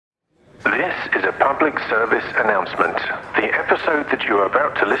is a public service announcement. The episode that you are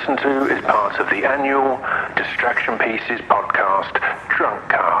about to listen to is part of the annual Distraction Pieces podcast,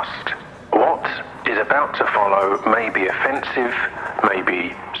 Drunkast. What is about to follow may be offensive, may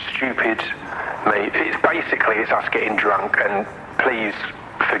be stupid, it's us getting drunk, and please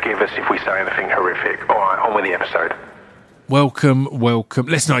forgive us if we say anything horrific. All right, on with the episode. Welcome.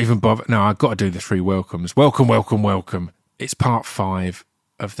 Let's not even bother. No, I've got to do the three welcomes. Welcome. It's part 5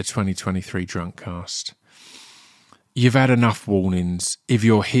 of the 2023 Drunkast. You've had enough warnings. If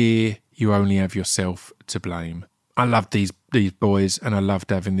you're here, you only have yourself to blame. I loved these boys, and I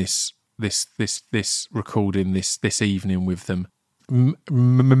loved having this recording this evening with them.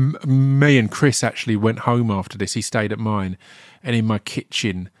 Me and Chris actually went home after this. He stayed at mine, and in my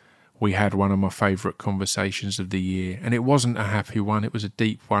kitchen we had one of my favourite conversations of the year. And it wasn't a happy one, it was a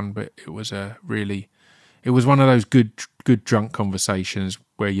deep one, but it was one of those good drunk conversations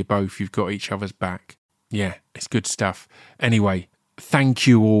where you've got each other's back. Yeah, it's good stuff. Anyway, thank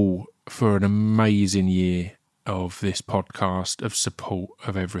you all for an amazing year of this podcast, of support,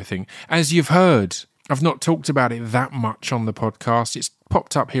 of everything. As you've heard, I've not talked about it that much on the podcast. It's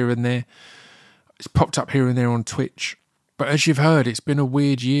popped up here and there. It's popped up here and there on Twitch. But as you've heard, it's been a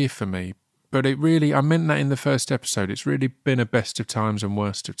weird year for me. But I meant that in the first episode. It's really been a best of times and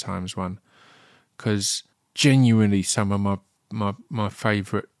worst of times one. Because genuinely some of my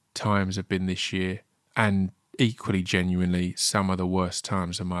favourite times have been this year. And equally genuinely some of the worst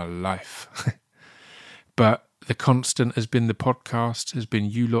times of my life. But the constant has been the podcast, has been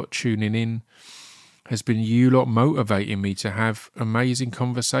you lot tuning in, has been you lot motivating me to have amazing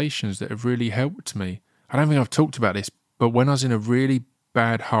conversations that have really helped me. I don't think I've talked about this, but when I was in a really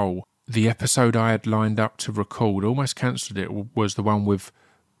bad hole, the episode I had lined up to record, almost cancelled it, was the one with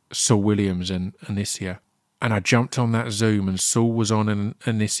Saul Williams and Anicia. And I jumped on that Zoom and Saul was on and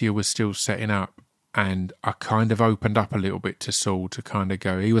Anicia was still setting up. And I kind of opened up a little bit to Saul to kind of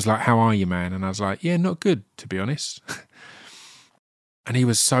go, he was like, "How are you, man?" And I was like, "Yeah, not good, to be honest." And he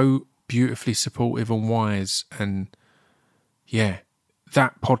was so beautifully supportive and wise. And yeah,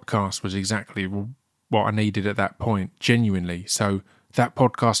 that podcast was exactly what I needed at that point, genuinely. So that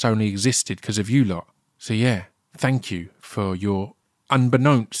podcast only existed because of you lot. So yeah, thank you for your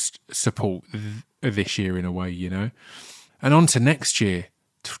unbeknownst support this year in a way, you know. And on to next year.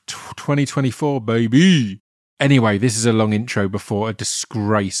 2024, baby. Anyway, this is a long intro before a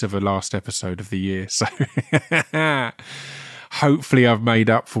disgrace of a last episode of the year. So hopefully I've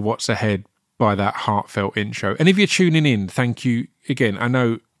made up for what's ahead by that heartfelt intro. And if you're tuning in, thank you again. I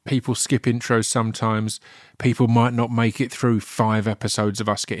know people skip intros sometimes. People might not make it through 5 episodes of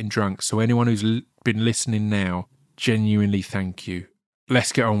us getting drunk. So anyone who's been listening now, genuinely thank you.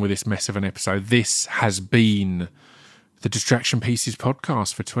 Let's get on with this mess of an episode. This has been the Distraction Pieces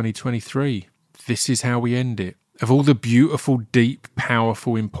podcast for 2023. This is how we end it. Of all the beautiful, deep,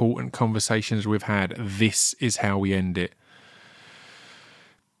 powerful, important conversations we've had, this is how we end it.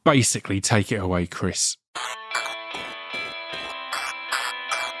 Basically, take it away, Chris.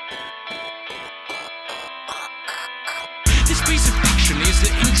 This piece of fiction is the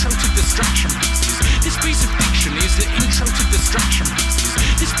intro to Distraction Pieces. This piece of fiction is the intro to Distraction Pieces.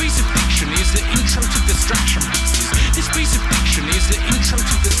 This piece of fiction is the intro to Distraction Pieces. This piece of fiction is the intro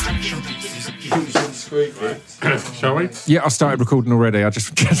to Distraction Pieces. Shall we? Yeah, I started recording already. I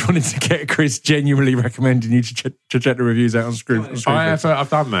just wanted to get Chris genuinely recommending you to check the reviews out on Screw. I've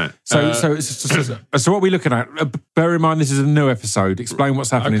done that. So what are we looking at? Bear in mind this is a new episode. Explain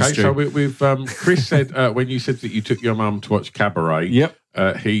what's happening. Okay, Stu. so we've Chris said when you said that you took your mum to watch Cabaret. Yep.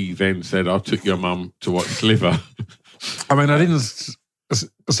 He then said, "I took your mum to watch Sliver." I mean, I didn't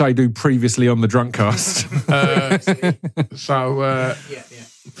say do previously on the Drunkast.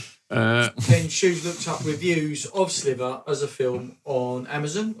 Then Shoes looked up reviews of Sliver as a film on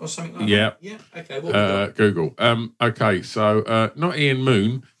Amazon or something like that. Yeah. Okay. What we got? Google. Okay. So not Ian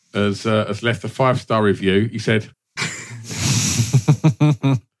Moon has left a 5-star review. He said,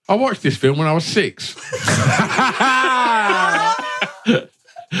 "I watched this film when I was 6.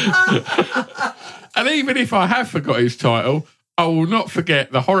 And even if I have forgot his title, I will not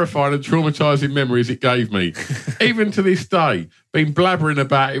forget the horrifying and traumatising memories it gave me. Even to this day, been blabbering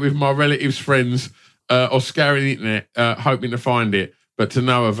about it with my relatives, friends, or scouring the internet, hoping to find it, but to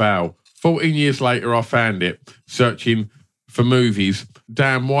no avail. 14 years later, I found it, searching for movies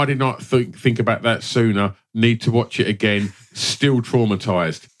damn, why did I not think about that sooner? Need to watch it again. Still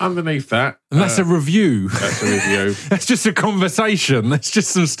traumatised. Underneath that... And that's a review. That's a review. That's just a conversation. That's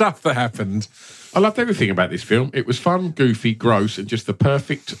just some stuff that happened. I loved everything about this film. It was fun, goofy, gross, and just the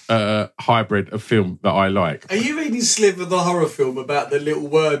perfect hybrid of film that I like. Are you reading Sliver, the horror film, about the little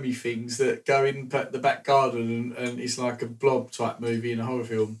wormy things that go in the back garden and it's like a blob type movie in a horror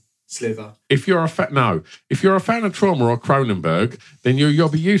film? Sliver. If you're a fan of Trauma or Cronenberg, then you'll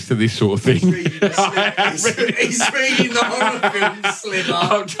be used to this sort of thing. He's reading the horror film Sliver.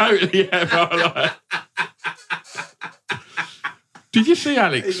 I totally am. Did you see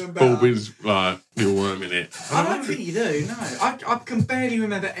Alex Baldwin's little worm in it? I don't think you do. No, I can barely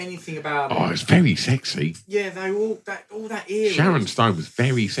remember anything about it. Oh, it's very sexy. Yeah, they all that era. Sharon Stone was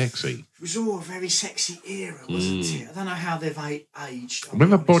very sexy. It was all a very sexy era, wasn't it? I don't know how they've aged.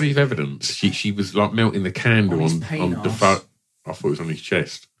 Remember Body of Evidence? She was like melting the candle on the front. I thought it was on his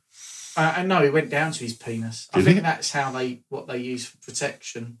chest. No, it went down to his penis. I think that's how what they use for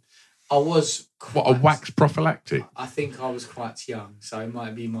protection. I was quite... What, a wax prophylactic? I think I was quite young, so it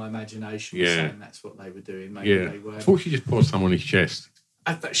might be my imagination saying that's what they were doing. Maybe they were. I thought she just poured some on his chest.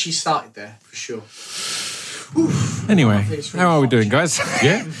 She started there, for sure. Anyway, how are we doing, guys?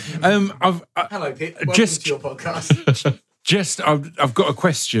 Yeah. Hello, Pete. Welcome to your podcast. I've got a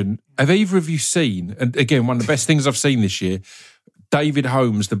question. Have either of you seen, and again, one of the best things I've seen this year, David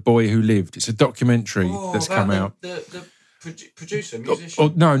Holmes, The Boy Who Lived? It's a documentary that's come out. The producer,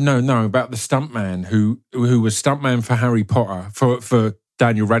 musician? No, about the stuntman who was stuntman for Harry Potter, for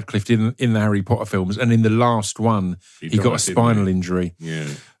Daniel Radcliffe in the Harry Potter films, and in the last one, he got a spinal injury. Yeah.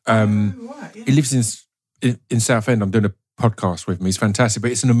 He lives in Southend. I'm doing a podcast with him. He's fantastic,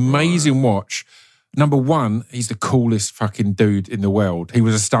 but it's an amazing watch. Number one, he's the coolest fucking dude in the world. He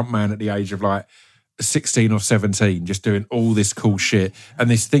was a stuntman at the age of 16 or 17, just doing all this cool shit, and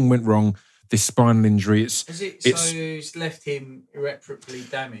this thing went wrong. This spinal injury, it's left him irreparably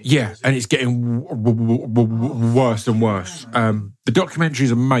damaged. Yeah, and it's getting worse and worse. The documentary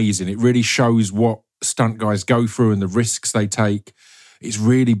is amazing. It really shows what stunt guys go through and the risks they take. It's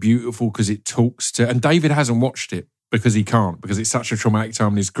really beautiful because it talks to... And David hasn't watched it because he can't, because it's such a traumatic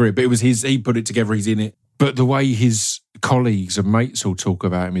time in his career. But it was he put it together, he's in it. But the way his colleagues and mates all talk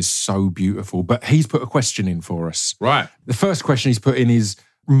about him is so beautiful. But he's put a question in for us. Right. The first question he's put in is...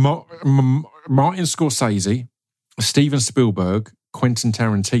 Martin Scorsese, Steven Spielberg, Quentin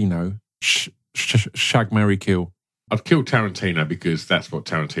Tarantino, shag, marry, kill. I'd kill Tarantino because that's what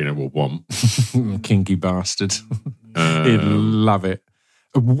Tarantino will want. Kinky bastard. He'd love it.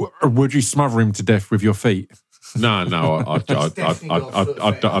 Would you smother him to death with your feet? No, I'd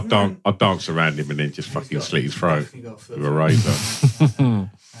dance around him and then just fucking slit his throat with a razor.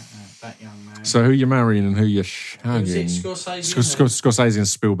 That young man. So who you marrying and who you shagging? Was it Scorsese? Scorsese and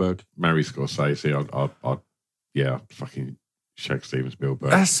Spielberg. Marry Scorsese. I'd fucking shag Steven Spielberg.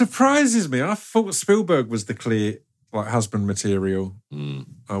 That surprises me. I thought Spielberg was the clear husband material.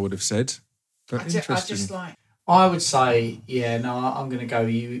 I would have said. But interesting. I would say, I'm going to go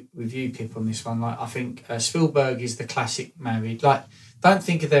with you, Pip, on this one. I think Spielberg is the classic married. Don't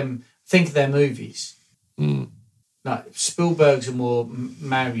think of them. Think of their movies. Spielberg's are more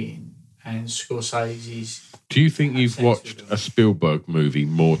marrying, and Scorsese's. Do you think you've watched a Spielberg movie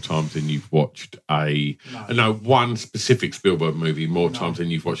more times than you've watched one specific Spielberg movie more times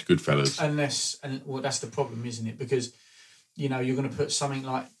than you've watched Goodfellas? That's the problem, isn't it? Because you're going to put something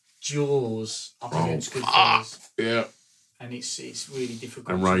like Jaws up against Goodfellas. Yeah. And it's really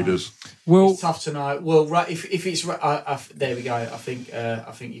difficult. And Raiders. Well, it's tough to know. Well, right, if it's there we go. I think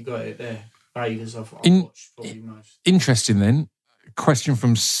you got it there. Raiders, I've watched probably most. Interesting then. Question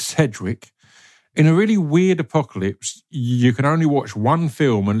from Sedgwick. In a really weird apocalypse, you can only watch one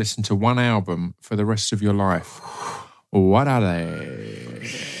film and listen to one album for the rest of your life. What are they?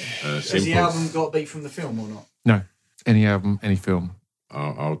 Has the album got to be from the film or not? No. Any album, any film.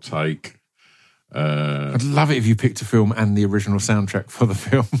 I'll take... I'd love it if you picked a film and the original soundtrack for the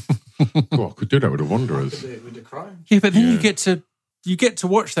film. I could do that with The Wanderers. I could do it with The Crown. Yeah, but then you get to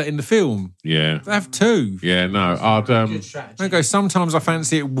watch that in the film. Yeah. They have two. Yeah, no. Good strategy. I go, sometimes I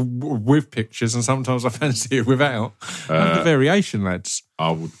fancy it with pictures and sometimes I fancy it without. Have the variation, lads.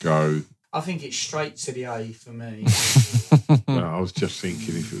 I would go... I think it's straight to the A for me. No, I was just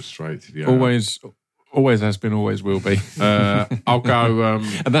thinking if it was straight to the A. Always has been, always will be. I'll go...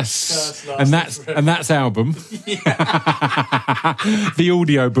 and that's album. The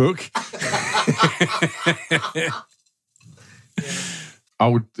audio book. I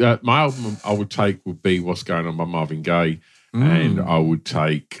would my album I would take would be What's Going On by Marvin Gaye, and I would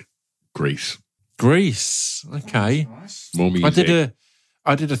take Grease. Grease, okay. Nice. More music.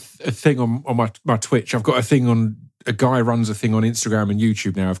 I did a thing on my Twitch. I've got a thing on, a guy runs a thing on Instagram and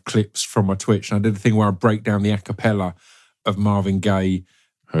YouTube now of clips from my Twitch. And I did a thing where I break down the a cappella of Marvin Gaye.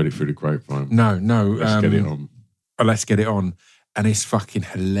 Heard it through the grapevine. No. Let's get it on. Let's Get It On. And it's fucking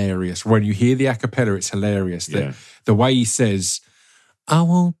hilarious. When you hear the a cappella, it's hilarious. Yeah. The way he says, I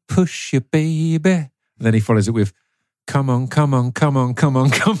won't push you, baby. And then he follows it with, come on, darling. And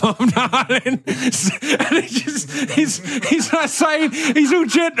he's like saying, he's all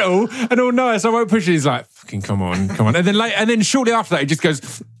gentle and all nice. I won't push it. He's like, fucking come on. And then shortly after that, he just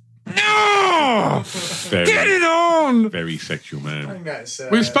goes, no! Get it on! Very sexual man. I think that's,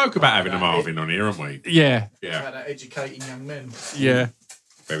 We spoke about having a Marvin on here, haven't we? Yeah. about that educating young men. Yeah.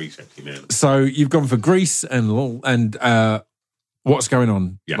 Very sexy man. So you've gone for Grease and What's Going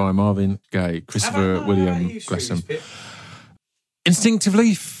On by Marvin Gaye, Christopher William Gresham.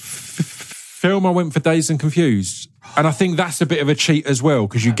 Instinctively, film, I went for Dazed and Confused. And I think that's a bit of a cheat as well,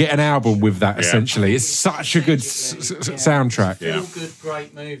 because you get an album with that, essentially. It's such a good soundtrack. Feel good,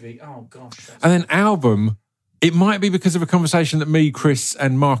 great movie. Oh, gosh. And then album, it might be because of a conversation that me, Chris,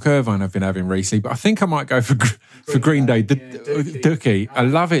 and Mark Irvine have been having recently, but I think I might go for Green Day, Dookie. I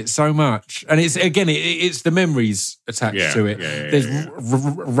love it so much. And it's, again, it's the memories attached to it. There's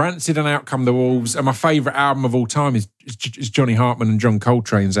Rancid and Out Come the Wolves, and my favourite album of all time is Johnny Hartman and John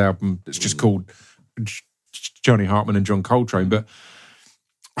Coltrane's album that's just called Johnny Hartman and John Coltrane. But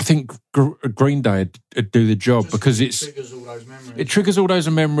I think Green Day would do the job because it triggers all those memories. It triggers all those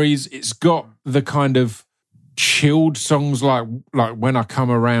memories. It's got the kind of chilled songs like When I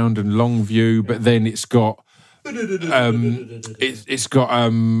Come Around and Longview, but then it's got it's got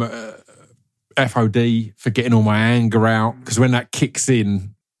FOD for Getting All My Anger Out, because when that kicks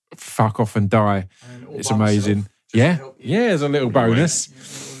in, Fuck Off and Die, it's amazing. There's a little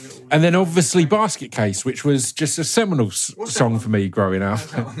bonus. And then obviously Basket Case, which was just a seminal song for me growing up.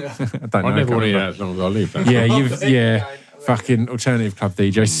 I don't know. I never want to hear that as long as I live. Fucking alternative club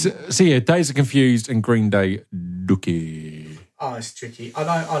DJ. So yeah, Days Are Confused and Green Day, Dookie. Oh, it's tricky. I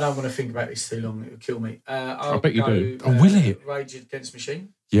don't want to think about this too long. It will kill me. I bet you do. Will it? Rage Against the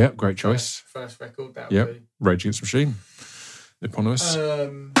Machine. Yeah, great choice. First record. Yep, Rage Against the Machine. Eponymous.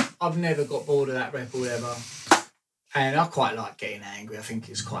 I've never got bored of that record ever. And I quite like getting angry. I think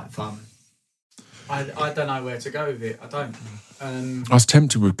it's quite fun. I don't know where to go with it. I don't. I was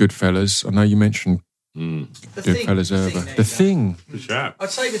tempted with Goodfellas. I know you mentioned Goodfellas earlier. The Thing. I'd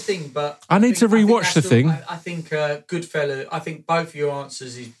say The Thing, but I need to rewatch The Thing. I think Goodfellas. I think both of your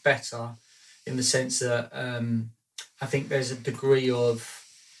answers is better in the sense that I think there's a degree of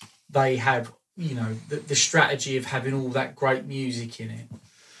they have, the strategy of having all that great music in it.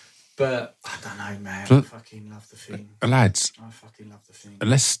 But I don't know, man. I fucking love The Thing. Lads, I fucking love The Thing.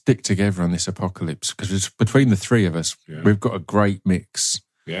 Let's stick together on this apocalypse, because it's between the three of us, we've got a great mix.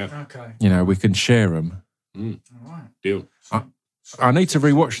 Yeah. Okay. We can share them. All right. Deal. I need to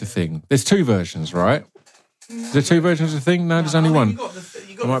rewatch The Thing. There's two versions, right? Is there two versions of The Thing? No, there's only one.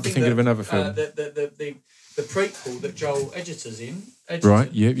 I might be thinking of another film. The prequel that Joel Edgerton's in.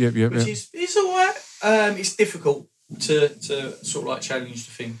 Right, yep. Which is all right. It's difficult to sort of like challenge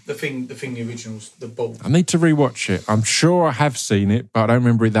the thing, the originals, the ball. I need to rewatch it. I'm sure I have seen it, but I don't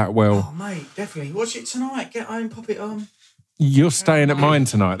remember it that well. Oh, mate, definitely. Watch it tonight. Get home, pop it on. You're staying at mine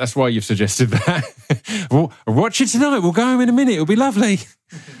tonight. That's why you've suggested that. Well, watch it tonight. We'll go home in a minute. It'll be lovely.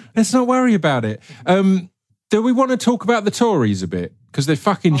 Let's not worry about it. Do we want to talk about the Tories a bit? Because they're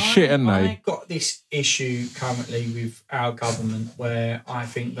fucking shit, aren't they? I've got this issue currently with our government where I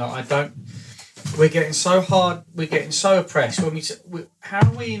think that we're getting so hard, we're getting so oppressed. How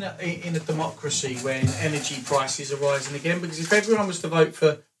are we in a democracy when energy prices are rising again? Because if everyone was to vote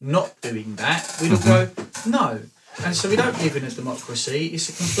for not doing that, we'd all go, no. And so we don't live in a democracy. It's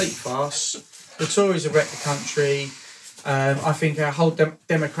a complete farce. The Tories have wrecked the country. I think our whole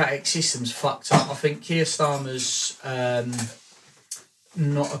democratic system's fucked up. I think Keir Starmer's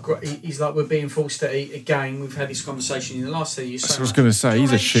he's like, we're being forced to eat again. We've had this conversation in the last 2 years. I was going to say,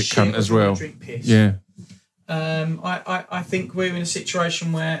 he's a shit cunt as well. Yeah. I think we're in a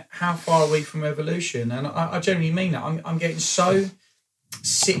situation where how far are we from revolution? And I genuinely mean that. I'm getting so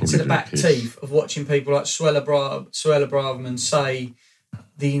sick to the back teeth of watching people like Suella Braverman say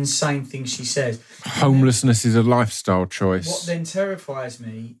the insane things she says. Homelessness is a lifestyle choice. What then terrifies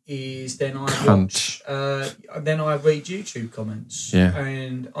me is then I watch, then I read YouTube comments,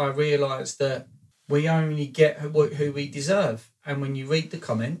 and I realise that we only get who we deserve. And when you read the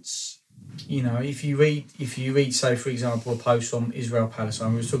comments, if you read, say for example, a post on Israel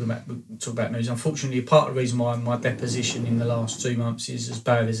Palestine, we were talking about news. Unfortunately, part of the reason why my deposition in the last 2 months is as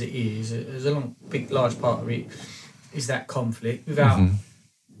bad as it is, there's a large part of it is that conflict. Without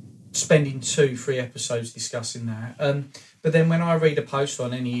spending 2-3 episodes discussing that. But then when I read a post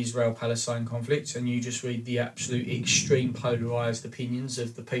on any Israel-Palestine conflict and you just read the absolute extreme polarised opinions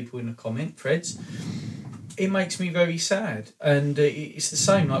of the people in the comment threads, it makes me very sad. And it's the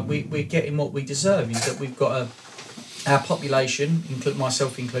same, like we're getting what we deserve, is that we've got our population,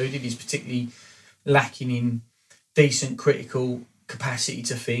 myself included, is particularly lacking in decent critical capacity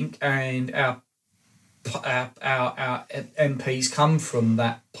to think, and our MPs come from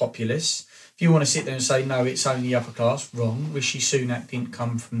that populace. If you want to sit there and say, no, it's only upper class, wrong. Rishi Sunak didn't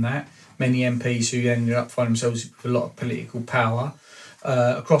come from that. Many MPs who ended up finding themselves with a lot of political power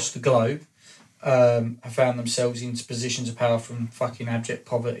across the globe have found themselves into positions of power from fucking abject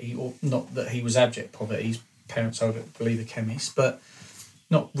poverty, or not that he was abject poverty, his parents, I believe, are chemists, but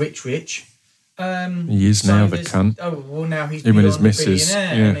not rich. He is now the cunt. Oh, well, now he's him and his beyond missus. a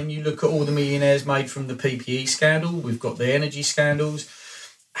billionaire. Yeah. And then you look at all the millionaires made from the PPE scandal. We've got the energy scandals.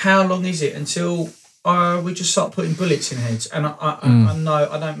 How long is it until we just start putting bullets in heads? And I know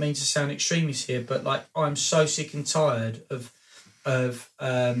I don't mean to sound extremist here, but like I'm so sick and tired of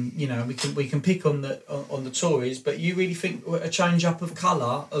we can pick on the Tories, but you really think a change up of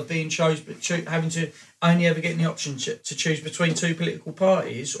colour, of being having to only ever getting the option to choose between 2 political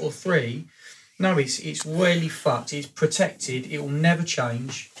parties or 3? No, it's really fucked. It's protected. It will never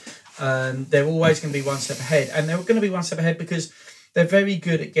change. They're always going to be one step ahead, and they're going to be one step ahead because they're very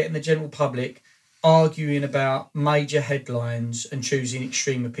good at getting the general public arguing about major headlines and choosing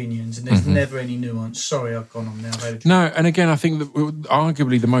extreme opinions, and there's never any nuance. Sorry, I've gone on now. No, and again, I think that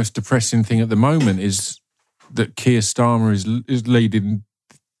arguably the most depressing thing at the moment is that Keir Starmer is leading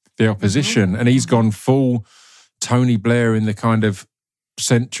the opposition, and he's gone full Tony Blair in the kind of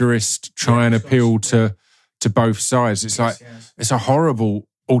centrist, try and appeal to both sides. It's it's a horrible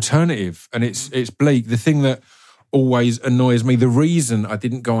alternative, and it's bleak. The thing that always annoys me, the reason I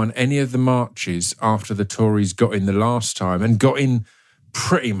didn't go on any of the marches after the Tories got in the last time, and got in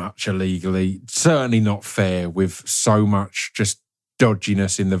pretty much illegally, certainly not fair, with so much just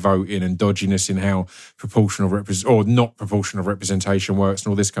dodginess in the voting and dodginess in how not proportional representation works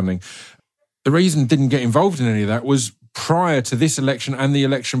and all this kind of thing. The reason I didn't get involved in any of that was prior to this election and the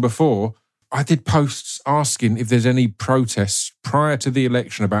election before, I did posts asking if there's any protests prior to the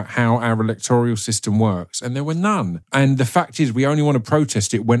election about how our electoral system works, and there were none. And the fact is, we only want to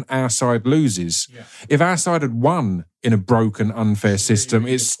protest it when our side loses. Yeah. If our side had won in a broken, unfair system,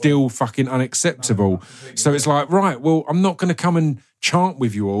 it's still fucking unacceptable. No, so it's like, right, well, I'm not going to come and chant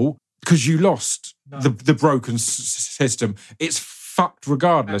with you all because you lost the broken system. It's fucked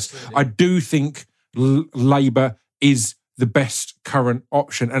regardless. Absolutely. I do think Labour is the best current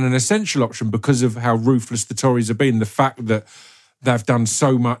option and an essential option because of how ruthless the Tories have been. The fact that they've done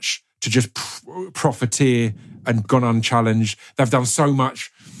so much to just profiteer and gone unchallenged. They've done so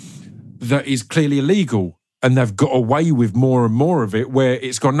much that is clearly illegal, and they've got away with more and more of it where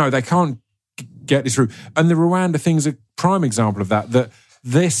it's gone, no, they can't get this through. And the Rwanda thing's a prime example of that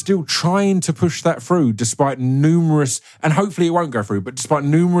they're still trying to push that through despite numerous, and hopefully it won't go through, but despite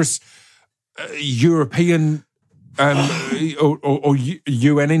numerous European or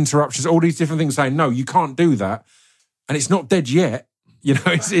UN interruptions, all these different things saying, no, you can't do that. And it's not dead yet. You know,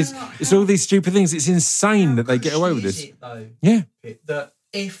 it's all these stupid things. It's insane that they get away with this. Yeah. That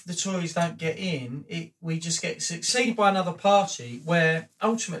if the Tories don't get in, we just get succeeded by another party where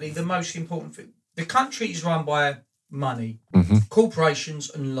ultimately the most important thing, the country is run by money, corporations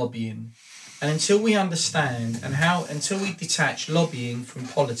and lobbying. And until we understand until we detach lobbying from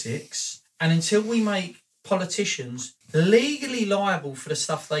politics, and until we make politicians legally liable for the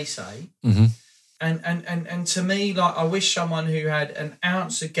stuff they say, and to me, like, I wish someone who had an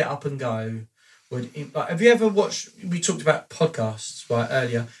ounce of get up and go would. Like, have you ever watched? We talked about podcasts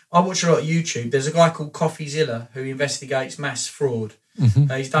earlier. I watch a lot of YouTube. There's a guy called CoffeeZilla who investigates mass fraud.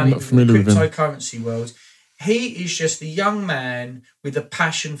 He's done it in the cryptocurrency world. He is just a young man with a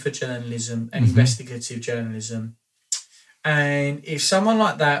passion for journalism and investigative journalism. And if someone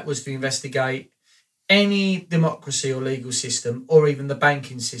like that was to investigate any democracy or legal system, or even the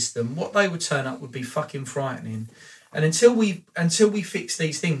banking system, what they would turn up would be fucking frightening. And until we fix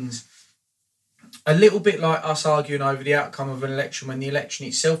these things, a little bit like us arguing over the outcome of an election when the election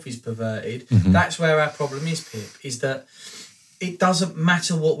itself is perverted, that's where our problem is, Pip, is that it doesn't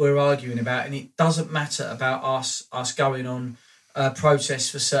matter what we're arguing about, and it doesn't matter about us going on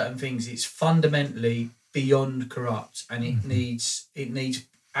protests for certain things. It's fundamentally beyond corrupt, and it needs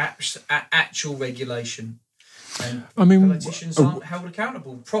actual regulation. And politicians aren't held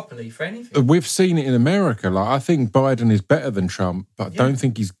accountable properly for anything. We've seen it in America. Like, I think Biden is better than Trump, but I don't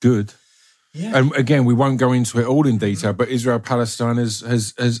think he's good. Yeah. And again, we won't go into it all in detail, but Israel-Palestine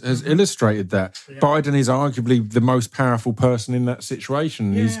has illustrated that. Yeah. Biden is arguably the most powerful person in that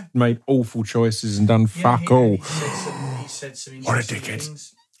situation. Yeah. He's made awful choices and done fuck all. He said some What a interesting dickhead.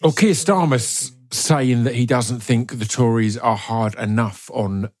 things. Well, Keir Starmer's saying that he doesn't think the Tories are hard enough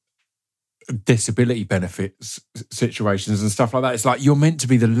on disability benefits situations and stuff like that. It's like, you're meant to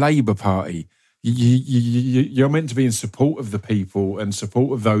be the Labour Party. You're meant to be in support of the people and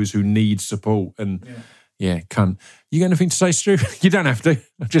support of those who need support. And cunt. You got anything to say, Stu? You don't have to.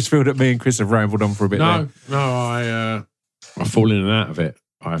 I just feel that me and Chris have rambled on for a bit. No, I fall in and out of it.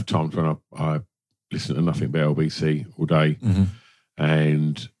 I have times when I listen to nothing but LBC all day,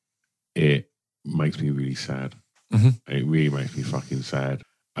 and it makes me really sad. It really makes me fucking sad.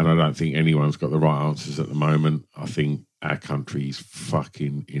 And I don't think anyone's got the right answers at the moment. I think our country's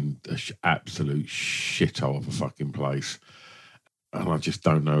fucking in an absolute shithole of a fucking place. And I just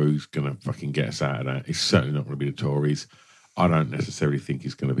don't know who's going to fucking get us out of that. It's certainly not going to be the Tories. I don't necessarily think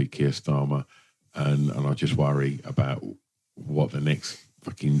it's going to be Keir Starmer. And I just worry about what the next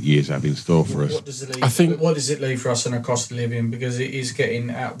fucking years have in store for us. What does it leave for us on a cost of living? Because it is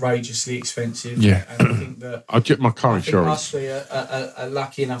getting outrageously expensive. Yeah. And I think that I get my car us insurance. are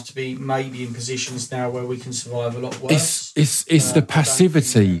lucky enough to be maybe in positions now where we can survive a lot worse. It's the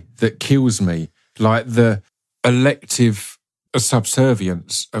passivity that kills me. Like the elective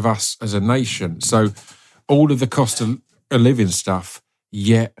subservience of us as a nation. So all of the cost of living stuff,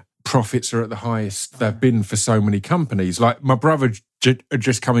 yet profits are at the highest they've been for so many companies. Like my brother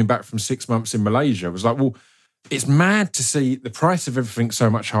just coming back from 6 months in Malaysia was like, well, it's mad to see the price of everything so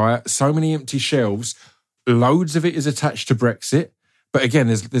much higher, so many empty shelves, loads of it is attached to Brexit. But again,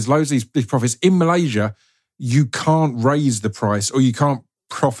 there's loads of these profits. In Malaysia, you can't raise the price or you can't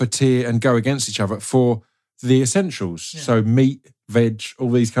profiteer and go against each other for the essentials. Yeah. So meat, veg, all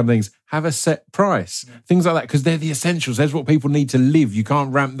these kind of things have a set price. Yeah. Things like that, because they're the essentials. That's what people need to live. You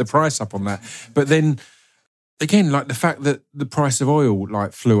can't ramp the price up on that. But then, again, like the fact that the price of oil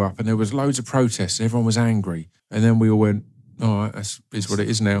like flew up and there was loads of protests, everyone was angry. And then we all went, all right, that is what it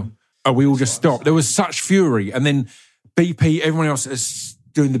is now. Oh, we all just stopped. There was such fury. And then BP, everyone else is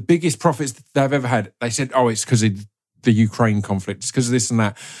doing the biggest profits they've ever had. They said, oh, it's because of the Ukraine conflict. It's because of this and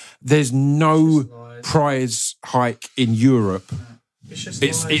that. There's no price hike in Europe.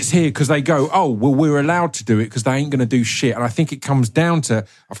 It's here because they go, oh, well, we're allowed to do it because they ain't going to do shit. And I think it comes down to,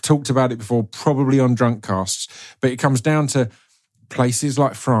 I've talked about it before, probably on Drunkcasts, but it comes down to places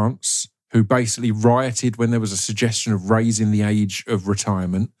like France, who basically rioted when there was a suggestion of raising the age of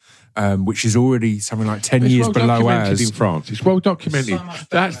retirement, which is already something like 10 years below ours. In France. It's well documented. So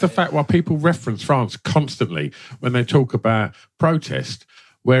that's the fact why people reference France constantly when they talk about protest.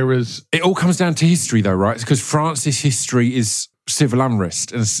 Whereas it all comes down to history, though, right? Because France's history is civil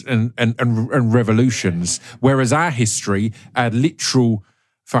unrest and revolutions, whereas our history, our literal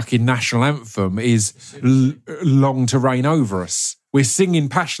fucking national anthem, is long to reign over us. We're singing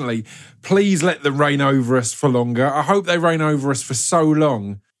passionately, please let them reign over us for longer. I hope they reign over us for so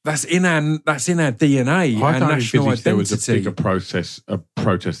long. That's in our DNA, our national identity. There was a bigger protest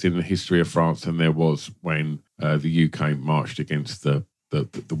in the history of France than there was when the UK marched against the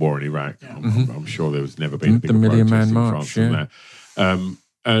war in Iraq. Yeah. I'm sure there was never been a bigger Million protest Man in March, France than that.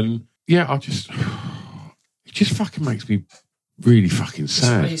 And yeah, it just fucking makes me really fucking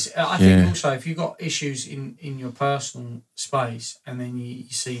sad. I think also if you've got issues in your personal space and then you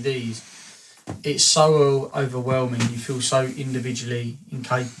see these, it's so overwhelming. You feel so individually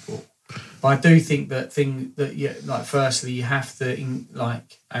incapable. But I do think that firstly you have to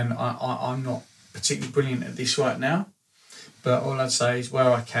and I'm not particularly brilliant at this right now, but all I'd say is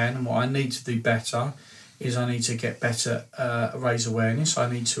where I can and what I need to do better is I need to get better, raise awareness. I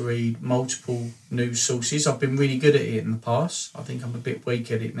need to read multiple news sources. I've been really good at it in the past. I think I'm a bit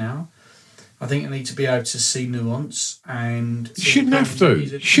weak at it now. I think I need to be able to see nuance and... You shouldn't have to.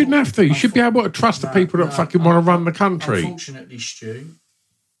 You shouldn't have to. You should be able to trust the people that fucking want to run the country. Unfortunately, Stu,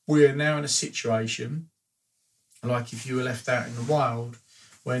 we are now in a situation like if you were left out in the wild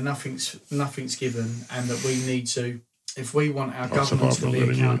where nothing's given and that we need to... If we want our governments to be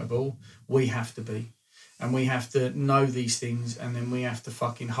accountable, we have to be. And we have to know these things, and then we have to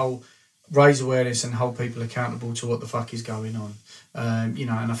fucking raise awareness and hold people accountable to what the fuck is going on. And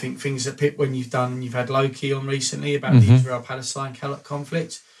I think things that when you've had Loki on recently about the Israel-Palestine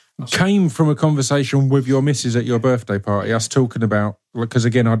conflict. Came from a conversation with your missus at your birthday party, us talking about, because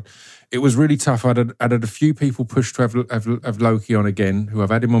again, it was really tough. I'd had a few people push to have Loki on again, who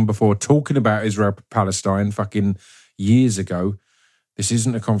I've had him on before, talking about Israel-Palestine fucking years ago. This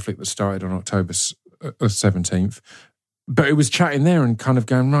isn't a conflict that started on October 17th. But it was chatting there and kind of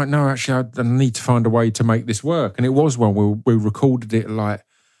going, right, no, actually, I need to find a way to make this work. And it was one we recorded it at like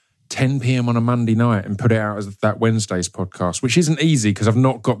 10 p.m. on a Monday night and put it out as that Wednesday's podcast, which isn't easy because I've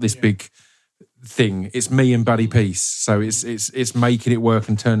not got this big thing. It's me and Buddy Peace. So it's making it work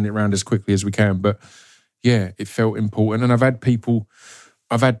and turning it around as quickly as we can. But yeah, it felt important. And I've had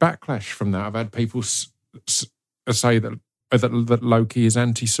backlash from that. I've had people say that Loki is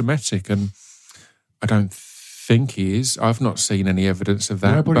anti-Semitic, and I don't think he is. I've not seen any evidence of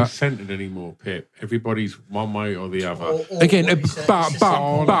that. Nobody's centred anymore, Pip. Everybody's one way or the other. Again, but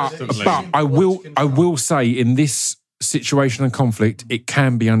I will say in this situation and conflict, it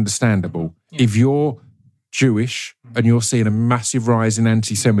can be understandable. If you're Jewish and you're seeing a massive rise in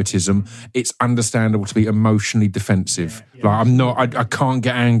anti-Semitism, it's understandable to be emotionally defensive. Like I can't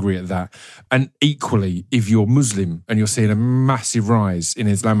get angry at that. And equally, if you're Muslim and you're seeing a massive rise in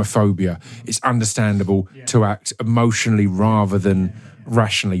Islamophobia, it's understandable to act emotionally rather than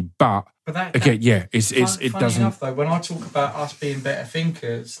rationally. But again, it doesn't. Enough, though, when I talk about us being better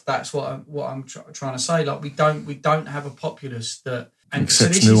thinkers, that's what I'm trying to say. Like we don't have a populace that. And so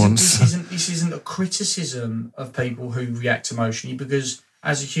this isn't a criticism of people who react emotionally, because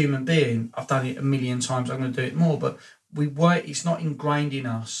as a human being, I've done it a million times, I'm going to do it more, but it's not ingrained in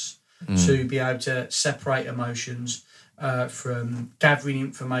us to be able to separate emotions from gathering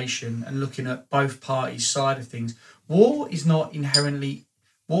information and looking at both parties' side of things. War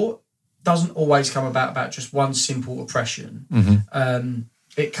doesn't always come about just one simple oppression.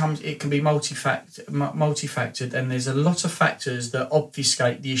 It can be multifactored, and there's a lot of factors that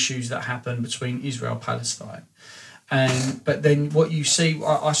obfuscate the issues that happen between Israel and Palestine. But then what you see,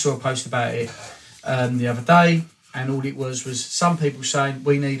 I saw a post about it the other day, and all it was some people saying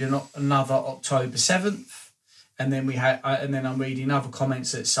we need another October 7th, and then I'm reading other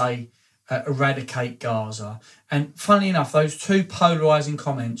comments that say eradicate Gaza. And funnily enough, those two polarising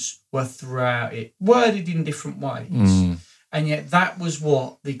comments were throughout it, worded in different ways. And yet that was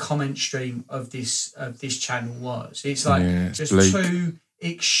what the comment stream of this channel was. It's like just bleak. Two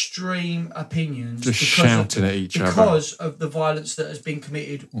extreme opinions. Just shouting at each other. Because of the violence that has been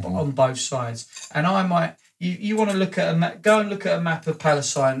committed on both sides. And I might... You want to look at go and look at a map of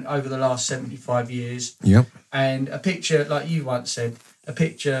Palestine over the last 75 years. Yep. And a picture, like you once said, a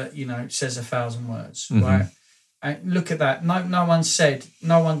picture, says 1,000 words, right? And look at that. No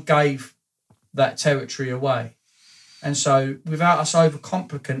one gave that territory away. And so, without us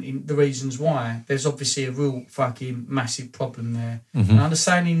overcomplicating the reasons why, there's obviously a real fucking massive problem there. And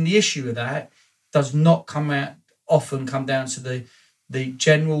understanding the issue of that does not often come down to the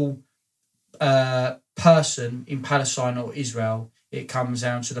general person in Palestine or Israel. It comes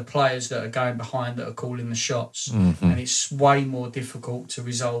down to the players that are going behind that are calling the shots. And it's way more difficult to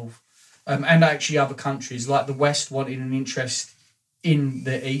resolve. And actually other countries, like the West, wanting an interest in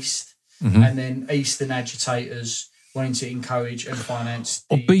the East, and then Eastern agitators wanting to encourage and finance.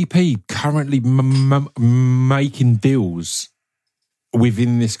 Or BP currently making deals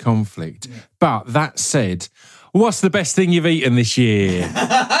within this conflict. Yeah. But that said, what's the best thing you've eaten this year?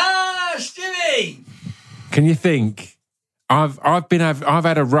 Stewie! Can you think? I've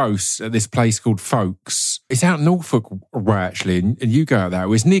had a roast at this place called Folks. It's out in Norfolk way, actually, and you go out there. It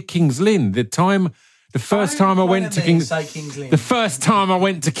was near King's Lynn. The first time I went to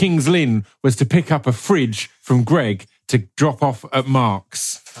King's Lynn was to pick up a fridge from Greg to drop off at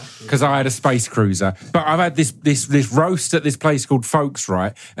Mark's because I had a space cruiser. But I've had this roast at this place called Folks,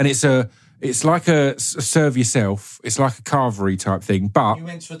 right? And it's like a serve yourself. It's like a carvery type thing. But you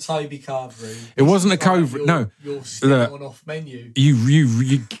went to a Toby carvery. It wasn't a carvery. No, you're still on off menu.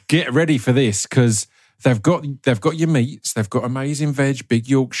 You get ready for this because they've got your meats. They've got amazing veg, big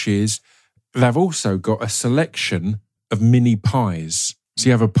Yorkshires. They've also got a selection of mini pies. So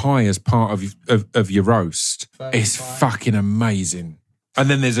you have a pie as part of your roast. It's fucking amazing. And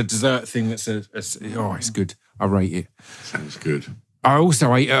then there's a dessert thing that's it's good. I rate it. Sounds good. I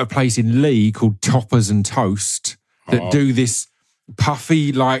also ate at a place in Lee called Toppers and Toast that do this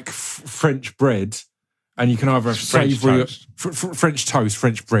puffy like French bread, and you can either have savoury French toast,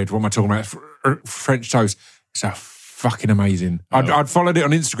 French bread. What am I talking about? French toast. It's fucking amazing. I'd followed it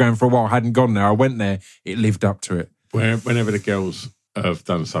on Instagram for a while, hadn't gone there. I went there, it lived up to it. Whenever the girls have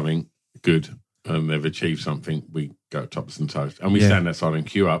done something good and they've achieved something, we go to Toppers and Toast. And we stand outside and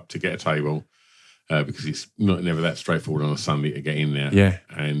queue up to get a table because it's never that straightforward on a Sunday to get in there. Yeah.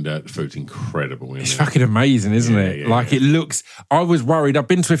 And the food's incredible. It's fucking amazing, isn't it? It looks... I was worried. I've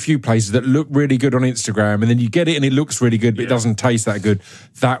been to a few places that look really good on Instagram and then you get it and it looks really good, but it doesn't taste that good.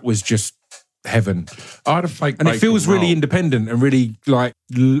 That was just heaven. I had a fake And it bacon feels really roll. independent and really like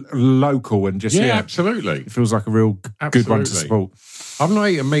local and just, Yeah, absolutely. It feels like a real good one to support. I've not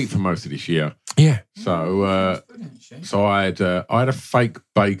eaten meat for most of this year. Yeah. So I had a fake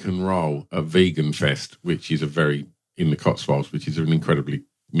bacon roll at Vegan Fest, which is in the Cotswolds, which is an incredibly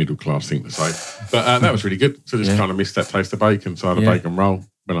middle class thing to say. But that was really good. So just kind of missed that taste of bacon. So I had a bacon roll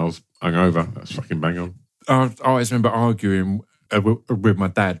when I was hungover. That's fucking bang on. I always remember arguing with my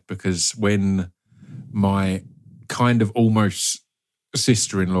dad because when my kind of almost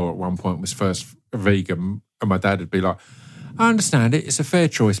sister-in-law at one point was first vegan, and my dad would be like, I understand it, it's a fair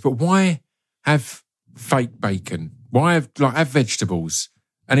choice, but why have fake bacon? Why have vegetables?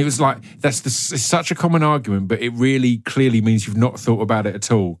 And it was like, it's such a common argument, but it really clearly means you've not thought about it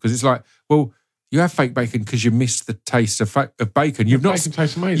at all. Because it's like, well, you have fake bacon because you miss the taste of bacon. Bacon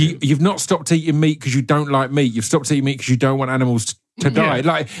tastes amazing. You've not stopped eating meat because you don't like meat. You've stopped eating meat because you don't want animals to die.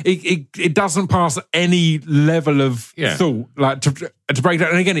 Like it doesn't pass any level of thought. Like to break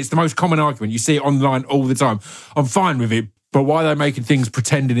down. And again, it's the most common argument. You see it online all the time. I'm fine with it, but why are they making things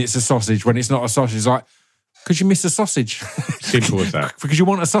pretending it's a sausage when it's not a sausage? It's like, because you miss a sausage. Simple as that. Because you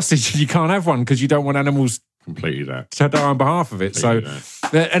want a sausage and you can't have one because you don't want animals Completely that. to die on behalf of it.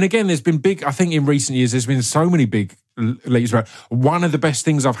 And again, there's been I think in recent years, there's been so many big leaps. One of the best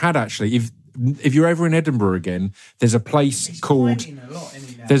things I've had, actually, if you're ever in Edinburgh again, there's a place called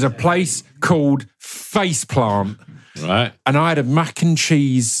Faceplant. Right. And I had a mac and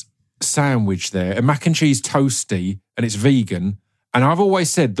cheese sandwich there, a mac and cheese toasty, and it's vegan. And I've always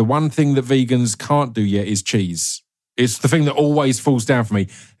said the one thing that vegans can't do yet is cheese. It's the thing that always falls down for me.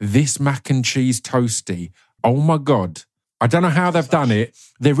 This mac and cheese toasty, oh my God. I don't know how they've done it.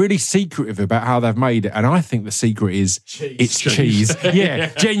 They're really secretive about how they've made it. And I think the secret is it's cheese.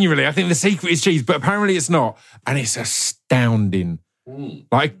 Yeah, genuinely. I think the secret is cheese, but apparently it's not. And it's astounding.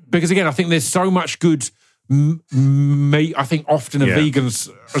 Because again, I think there's so much good meat. I think often a vegan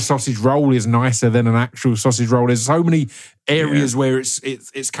sausage roll is nicer than an actual sausage roll. There's so many areas where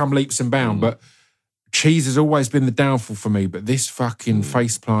it's come leaps and bounds, but cheese has always been the downfall for me. But this fucking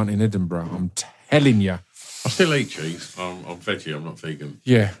Faceplant in Edinburgh, I'm telling you. I still eat cheese. I'm veggie. I'm not vegan.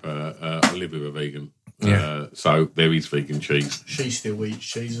 Yeah. I live with a vegan. Yeah. So there is vegan cheese. She still eats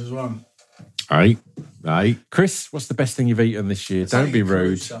cheese as well. Hey. Chris, what's the best thing you've eaten this year? Don't be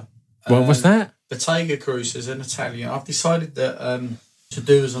rude. Cruiser. What was that? Bottega Cruiser is an Italian. I've decided that to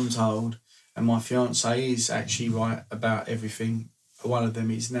do as I'm told, and my fiance is actually right about everything. One of them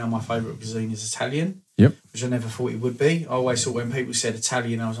is now my favourite cuisine is Italian. Yep. Which I never thought it would be. I always thought when people said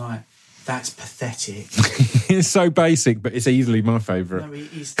Italian, I was like, that's pathetic. It's so basic, but it's easily my favourite. No,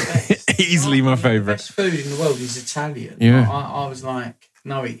 it is the best. Easily my favourite. The best food in the world is Italian. Yeah. I was like,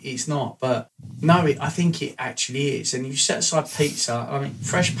 no, it's not. But no, I think it actually is. And you set aside pizza, I mean,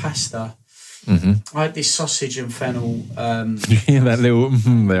 fresh pasta. Mm-hmm. I had this sausage and fennel. You hear that little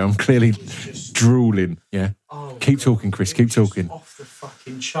there? I'm clearly drooling. Yeah. Oh, keep talking, Chris. Keep talking. Off the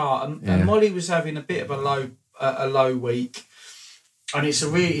fucking chart. And Molly was having a bit of a low week. And it's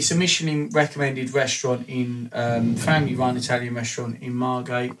a Michelin recommended restaurant in family run Italian restaurant in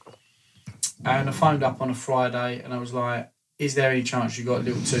Margate. And I phoned up on a Friday and I was like, is there any chance you got a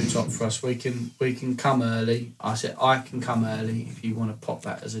little two-top for us? We can come early. I said, I can come early if you want to pop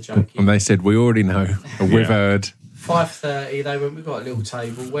that as a joke. And they said, we already know. We've heard. 5:30, they went, we got a little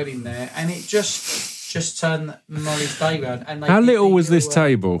table, went in there, and it just turned Molly's day round. And how little was this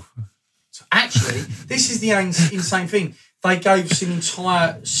table? Actually, this is the insane thing. They gave us an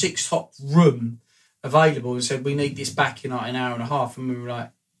entire 6-top room available and said, we need this back in like an hour and a half. And we were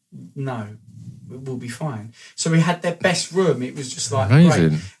like, no, we'll be fine. So we had their best room. It was just like amazing.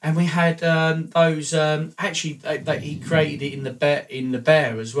 Great. And we had those, actually, he created it in the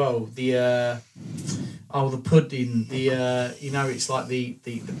bear as well. The pudding, it's like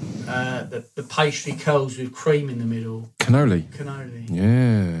the pastry curls with cream in the middle. Cannoli.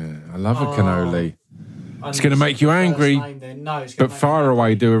 Yeah, I love a cannoli. It's going to make you angry, but Far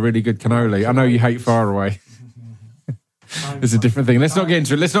Away do a really good cannoli. I know you hate Far Away. It's a different thing. Let's not get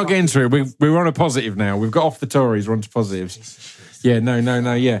into it. We're on a positive now. We've got off the Tories. We're on to positives. Yeah, no.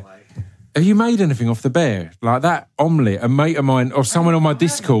 Yeah. Have you made anything off the bear like that omelette? A mate of mine or someone on my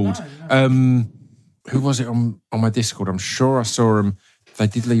Discord. Who was it on my Discord? I'm sure I saw him. They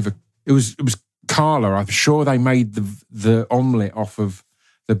did leave a. It was Carla. I'm sure they made the omelette off of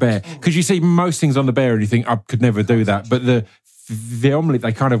the bear, because you see most things on the bear and you think I could never do that, but the omelette,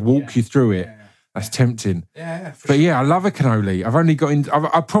 they kind of walk you through it. That's tempting. Yeah, but yeah, I love a cannoli.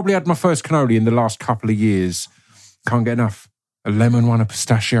 I've probably had my first cannoli in the last couple of years. Can't get enough. A lemon one, a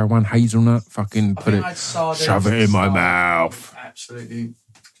pistachio one, hazelnut. Fucking shove it in my mouth. Absolutely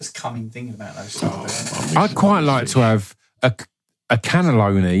Just coming thinking about those stuff. I'd quite like to have a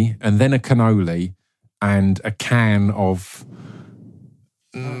cannelloni and then a cannoli and a can of...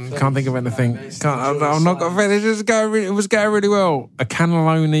 can't think of anything. I'm not going to finish. It was going really well. A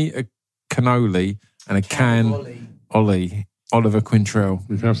cannelloni, a cannoli, and a can... Ollie. Oliver Quintrell.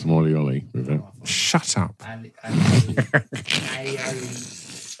 We can have some Ollie with him. Shut up.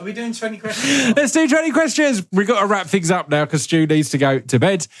 Are we doing 20 questions? Let's do 20 questions. We've got to wrap things up now because Stu needs to go to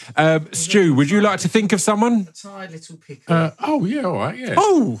bed. Stu, would you like to think of someone? A tiny little pickle. Oh, yeah, all right, yeah.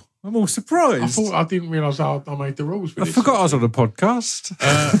 Oh, I'm all surprised. I didn't realise I made the rules. I forgot I was on a podcast.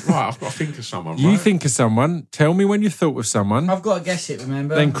 Right, I've got to think of someone. You right? think of someone. Tell me when you thought of someone. I've got to guess it,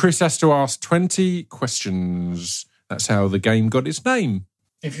 remember? Then Chris has to ask 20 questions. That's how the game got its name.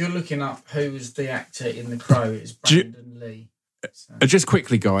 If you're looking up who's the actor in The Crow, it's Brandon Lee. So. Just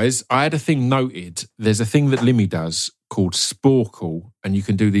quickly, guys, I had a thing noted. There's a thing that Limmy does called Sporkle, and you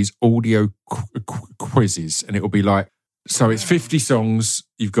can do these audio quizzes, and it'll be like, so it's 50 songs,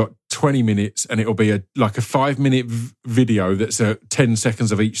 you've got 20 minutes, and it'll be like a 5-minute video that's 10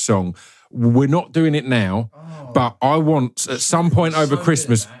 seconds of each song. We're not doing it now, but I want at some point over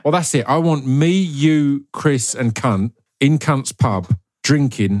Christmas, well, that's it. I want me, you, Chris, and Cunt in Cunt's pub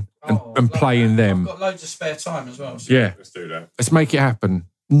drinking and playing them. I've got loads of spare time as well. So. Yeah. Let's do that. Let's make it happen.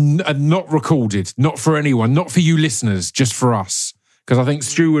 And not recorded, not for anyone, not for you listeners, just for us. Because I think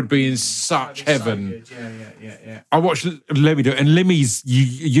Stu would be in such heaven. So yeah. I watched Lemmy do it, and Lemmy's,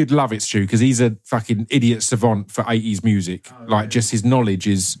 you'd love it, Stu, because he's a fucking idiot savant for 80s music. Just his knowledge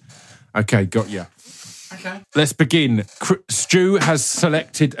is... Okay, got you. Okay. Let's begin. Stu has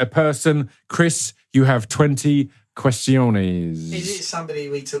selected a person. Chris, you have 20 questiones. Is it somebody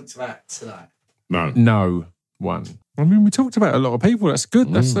we talked about tonight? No. One. I mean, we talked about a lot of people. That's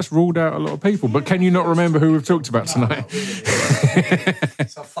good. That's ruled out a lot of people. But can you not remember who we've talked about tonight?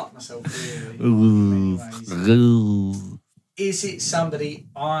 So I fucked myself really. Anyways. Is it somebody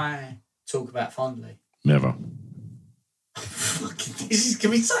I talk about fondly? Never. This is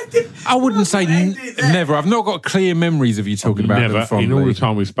going to be so different. I wouldn't say never. I've not got clear memories of you talking about them fondly. In all the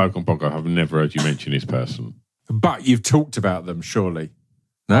time we've spoken on podcast, I've never heard you mention this person. But you've talked about them, surely.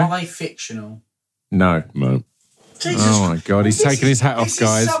 No? Are they fictional? No. Jesus. Oh my God, he's taking his hat off,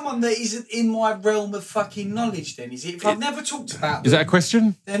 guys. This is someone that isn't in my realm of fucking knowledge then, is it? If I've never talked about them. Is that a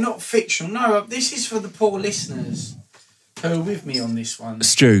question? They're not fictional. No, this is for the poor listeners who are with me on this one.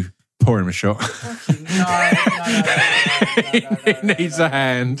 Stu, pour him a shot. Fucking no. He needs a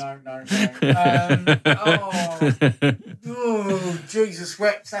hand. No. Oh, Jesus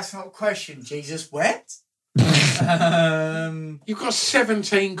wept. That's not a question. Jesus wept? You've got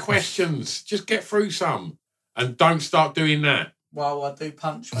 17 questions. Just get through some. And don't start doing that. Well, I do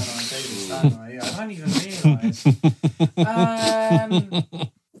punch when I do this, don't I? I don't even realise.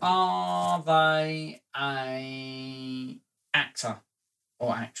 Are they a actor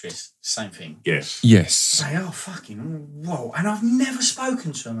or actress? Same thing. Yes. They are fucking whoa, and I've never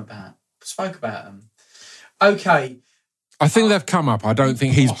spoken to them about them. Okay. I think they've come up. I don't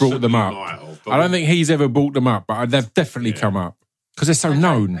think he's brought them up. I don't think he's ever brought them up, but they've definitely come up. Because they're so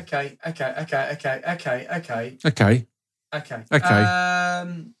known. Okay.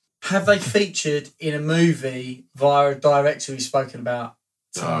 Have they featured in a movie via a director we've spoken about?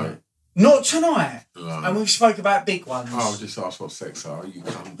 No. Not tonight. No. And we've spoke about big ones. Oh, just ask what sex are you?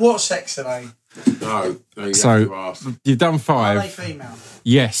 What sex are they? No, you have to ask. You've done 5. Are they female?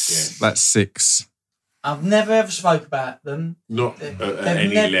 Yes, that's 6. I've never ever spoke about them. Not at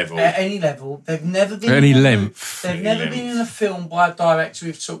any level. At any level. They've never been any length. They've never been in a film by a director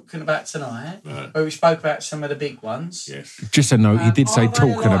we've talking about tonight. No. Where we spoke about some of the big ones. Yes. Just a note, he did say are they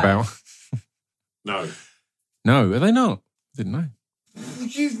talking alive? about. No, are they not? Didn't know.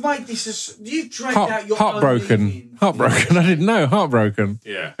 You've made this. You've dragged out your heartbroken. Heartbroken. I didn't know. Heartbroken.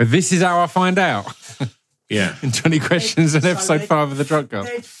 Yeah. But this is how I find out. Yeah. In 20 questions in episode 5 of the Drunkast.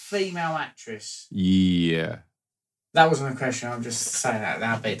 Dead female actress. Yeah. That wasn't a question. I'm just saying that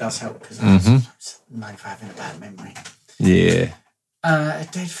now, but it does help because I'm known for having a bad memory. Yeah. A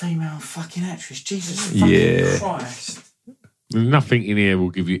dead female fucking actress. Jesus fucking Christ. Nothing in here will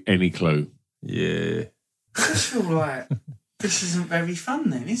give you any clue. Yeah. I just feel like this isn't very fun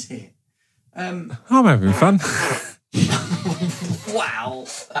then, is it? I'm having fun. Wow,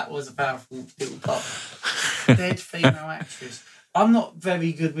 that was a powerful little pop. Dead female actress. I'm not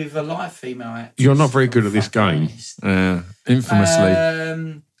very good with a live female actress. You're not very good at this game.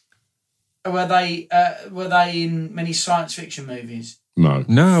 Infamously. Were they in many science fiction movies? No.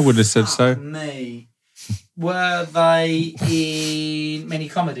 No, I would have said so. Me. Were they in many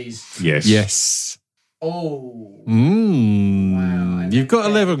comedies? Yes. Yes. Oh. Wow. You've got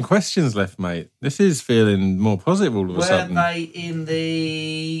 11 questions left, mate. This is feeling more positive all of a sudden. Were they in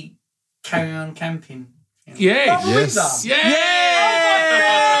the Carry On Camping? Yes.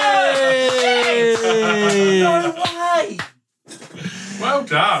 No way! Well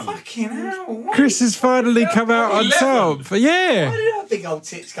done. Fucking hell. Chris has finally come out on 11. top. Yeah. Why did our big old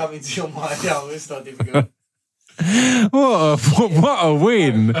tits come into your mind? No, it's not difficult. What a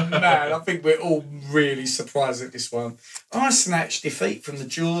win. Man, I think we're all really surprised at this one. I snatched defeat from the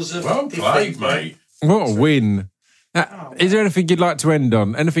jaws of Well defeat. played, mate. What a win. Is there anything you'd like to end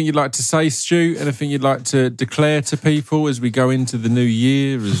on? Anything you'd like to say, Stu? Anything you'd like to declare to people as we go into the new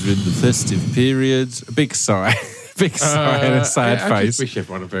year, as we're in the festive periods? A big sigh. Big sigh and a sad I face. just wish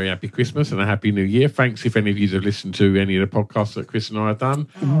everyone a very happy Christmas and a happy New Year. Thanks if any of you have listened to any of the podcasts that Chris and I have done.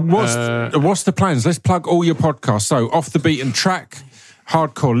 What's the plans? Let's plug all your podcasts. So, Off the Beaten Track,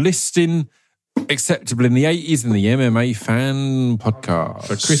 Hardcore Listing, Acceptable in the 80s, and the MMA Fan Podcast.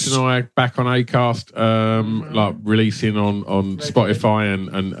 So Chris and I are back on Acast, like releasing on Spotify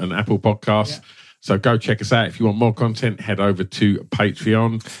and Apple Podcasts. Yeah. So go check us out. If you want more content, head over to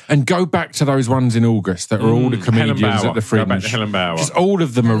Patreon. And go back to those ones in August that are all the comedians at the Fringe. Go back to Helen Bauer. Just all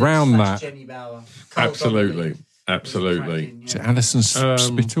of them around that. Jenny Bauer. Absolutely. Is it Alison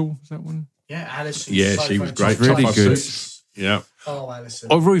Spittle? Is that one? Yeah, Alison. Yeah, she was great. Really good. Yeah. Oh, Alison.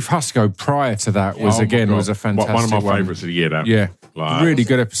 Oh, Ruth Husko prior to that was a fantastic one of my one. favourites of the year. That really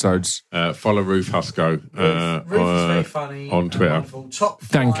good episodes. Follow Ruth Husko. Ruth is very funny on Twitter. Wonderful. Top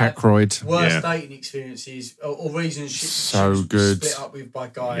 5 Dan Aykroyd. Worst dating experiences or reasons she so good. Split up with by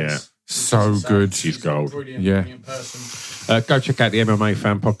guys. Yeah. So good. She's gold. Brilliant person. Go check out the MMA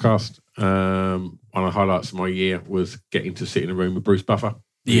Fan Podcast. One of the highlights of my year was getting to sit in a room with Bruce Buffer.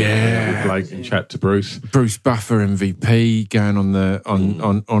 With Blake and chat to Bruce. Bruce Buffer MVP going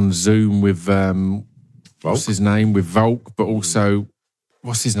on Zoom with what's his name, with Volk, but also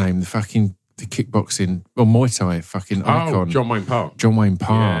what's his name, the kickboxing or Muay Thai fucking icon. John Wayne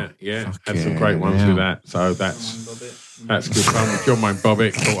Park. Yeah. Had some great ones with that. So that's good fun. With John Wayne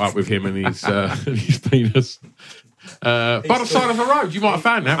Bobbitt, caught up with him and his penis. By the side of a road, you might have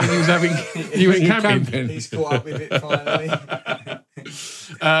found that when he went camping. He's caught up with it finally.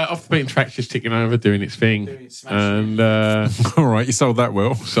 Off the Beaten Track's just ticking over, doing its thing. And all right, you sold that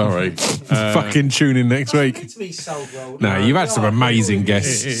well. Sorry. Fucking tune in next week. To be sold well. No, you've had some amazing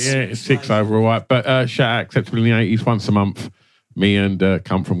guests. It's 6 over, all right. But shout out Acceptable in the 80s once a month. Me and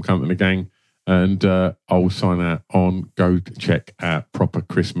Come From Cunt and the Gang. And I'll sign out on go check out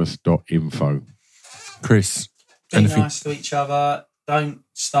properchristmas.info. Chris. Be nice to each other. Don't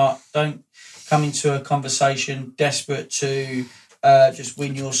come into a conversation desperate to just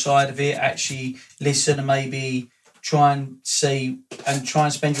win your side of it. Actually listen and maybe try and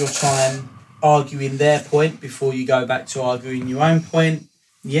spend your time arguing their point before you go back to arguing your own point.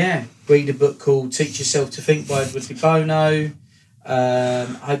 Yeah. Read a book called Teach Yourself to Think by Edward de Bono.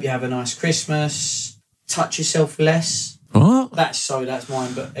 Hope you have a nice Christmas. Touch yourself less. What? That's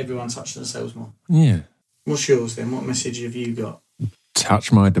mine, but everyone touches themselves more. Yeah. What's yours then? What message have you got?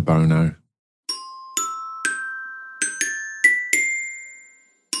 Touch my de Bono.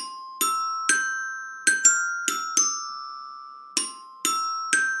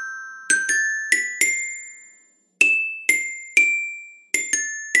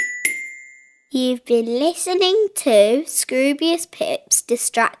 You've been listening to Scroobius Pip's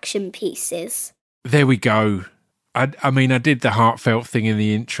Distraction Pieces. There we go. I mean, I did the heartfelt thing in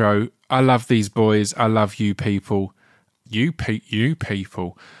the intro. I love these boys. I love you people. You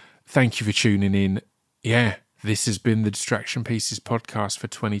people. Thank you for tuning in. Yeah, this has been the Distraction Pieces podcast for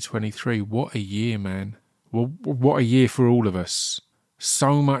 2023. What a year, man. Well, what a year for all of us.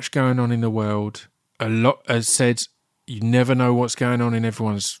 So much going on in the world. A lot, as said, you never know what's going on in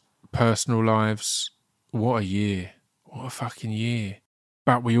everyone's personal lives. What a year. What a fucking year.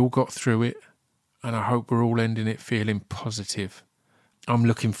 But we all got through it, and I hope we're all ending it feeling positive. I'm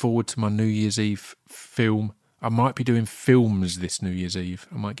looking forward to my New Year's Eve film. I might be doing films this New Year's Eve.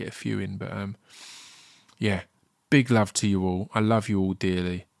 I might get a few in, but yeah. Big love to you all. I love you all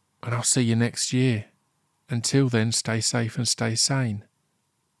dearly. And I'll see you next year. Until then, stay safe and stay sane.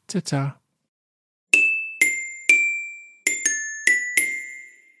 Ta-ta.